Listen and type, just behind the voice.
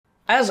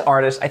As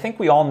artists, I think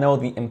we all know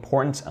the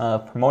importance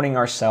of promoting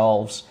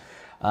ourselves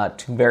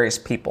to various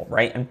people,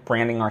 right? And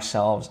branding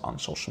ourselves on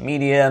social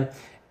media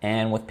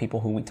and with people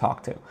who we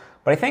talk to.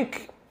 But I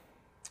think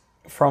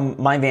from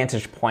my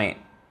vantage point,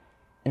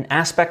 an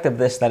aspect of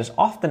this that is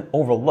often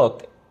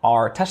overlooked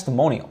are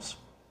testimonials.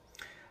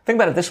 Think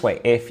about it this way.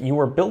 If you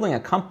were building a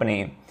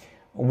company,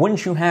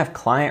 wouldn't you have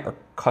client or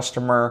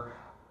customer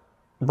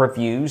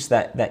reviews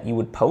that you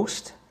would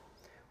post?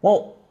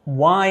 Well,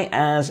 why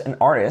as an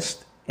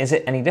artist is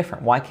it any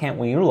different? Why can't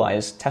we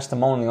utilize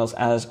testimonials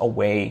as a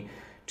way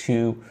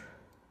to,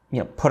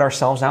 put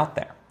ourselves out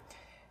there?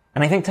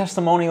 And I think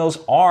testimonials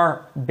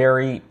are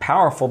very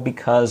powerful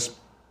because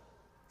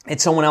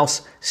it's someone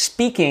else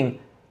speaking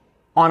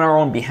on our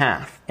own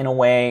behalf in a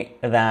way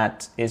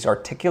that is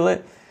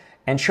articulate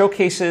and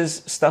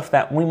showcases stuff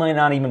that we might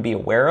not even be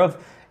aware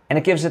of. And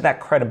it gives it that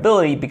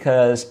credibility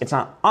because it's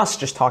not us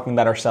just talking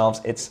about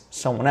ourselves, it's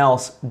someone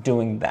else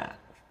doing that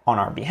on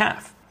our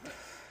behalf.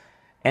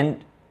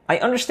 And I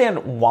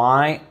understand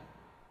why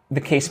the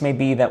case may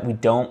be that we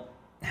don't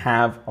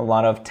have a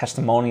lot of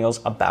testimonials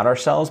about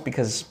ourselves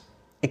because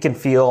it can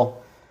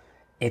feel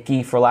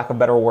icky, for lack of a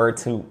better word,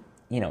 to,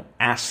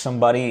 ask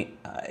somebody.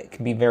 It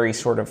can be very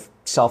sort of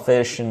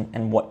selfish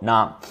and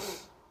whatnot.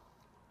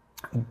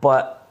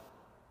 But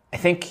I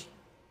think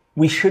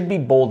we should be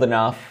bold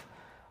enough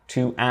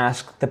to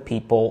ask the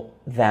people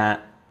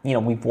that,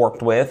 we've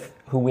worked with,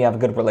 who we have a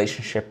good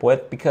relationship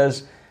with,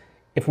 because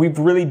if we've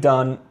really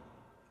done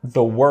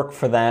the work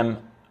for them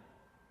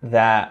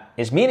that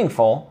is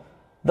meaningful,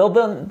 they'll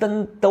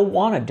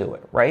want to do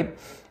it, right?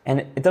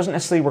 And it doesn't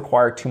necessarily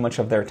require too much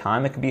of their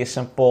time. It could be a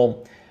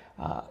simple,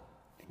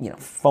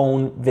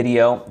 phone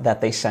video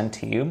that they send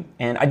to you.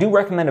 And I do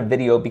recommend a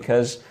video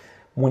because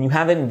when you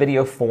have it in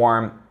video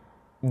form,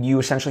 you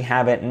essentially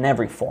have it in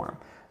every form.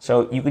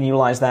 So you can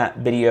utilize that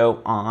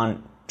video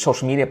on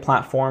social media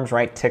platforms,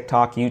 right?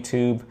 TikTok,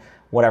 YouTube,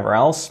 whatever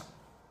else.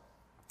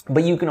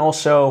 But you can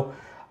also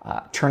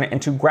turn it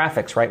into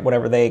graphics, right?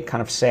 Whatever they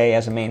kind of say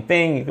as a main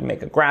thing, you can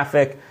make a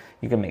graphic,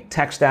 you can make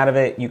text out of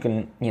it, you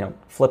can,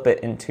 flip it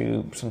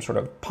into some sort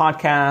of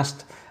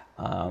podcast,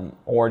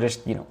 or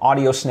just,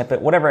 audio snippet,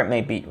 whatever it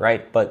may be,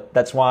 right? But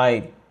that's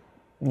why,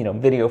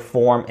 video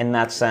form in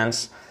that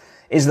sense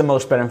is the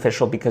most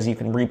beneficial because you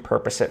can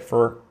repurpose it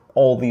for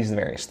all these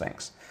various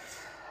things.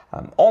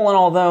 All in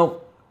all,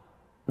 though,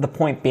 the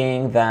point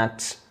being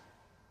that,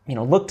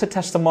 look to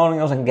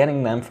testimonials and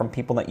getting them from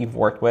people that you've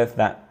worked with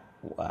that,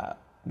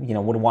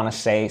 would want to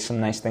say some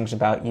nice things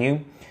about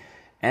you,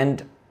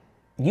 and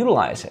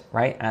utilize it,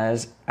 right?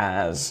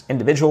 As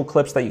individual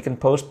clips that you can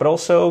post, but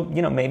also,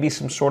 maybe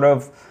some sort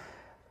of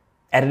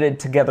edited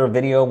together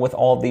video with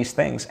all of these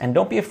things. And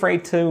don't be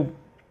afraid to,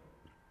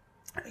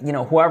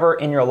 whoever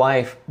in your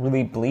life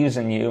really believes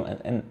in you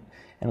and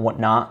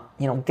whatnot,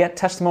 get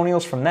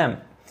testimonials from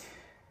them.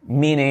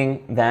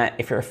 Meaning that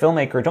if you're a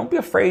filmmaker, don't be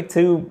afraid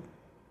to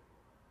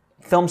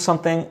film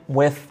something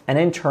with an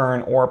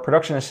intern or a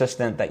production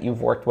assistant that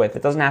you've worked with.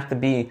 It doesn't have to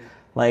be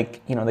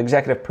like, the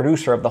executive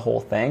producer of the whole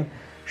thing.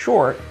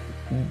 Sure,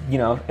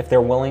 if they're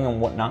willing and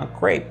whatnot,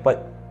 great.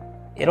 But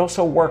it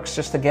also works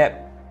just to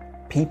get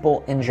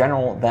people in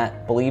general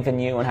that believe in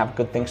you and have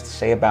good things to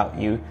say about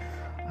you.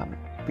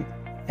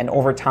 And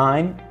over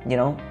time,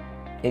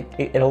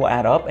 it'll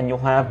add up and you'll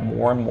have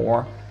more and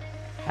more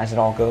as it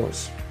all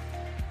goes.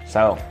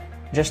 So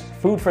just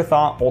food for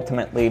thought,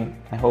 ultimately.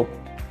 I hope,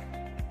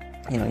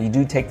 you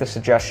do take the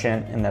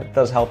suggestion and that it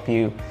does help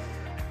you.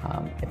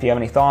 If you have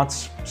any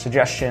thoughts,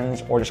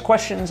 suggestions, or just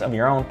questions of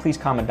your own, please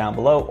comment down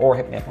below or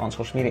hit me up on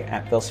social media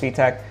at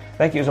BillSvitek.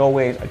 Thank you as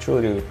always. I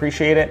truly do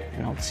appreciate it,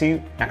 and I'll see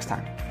you next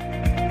time.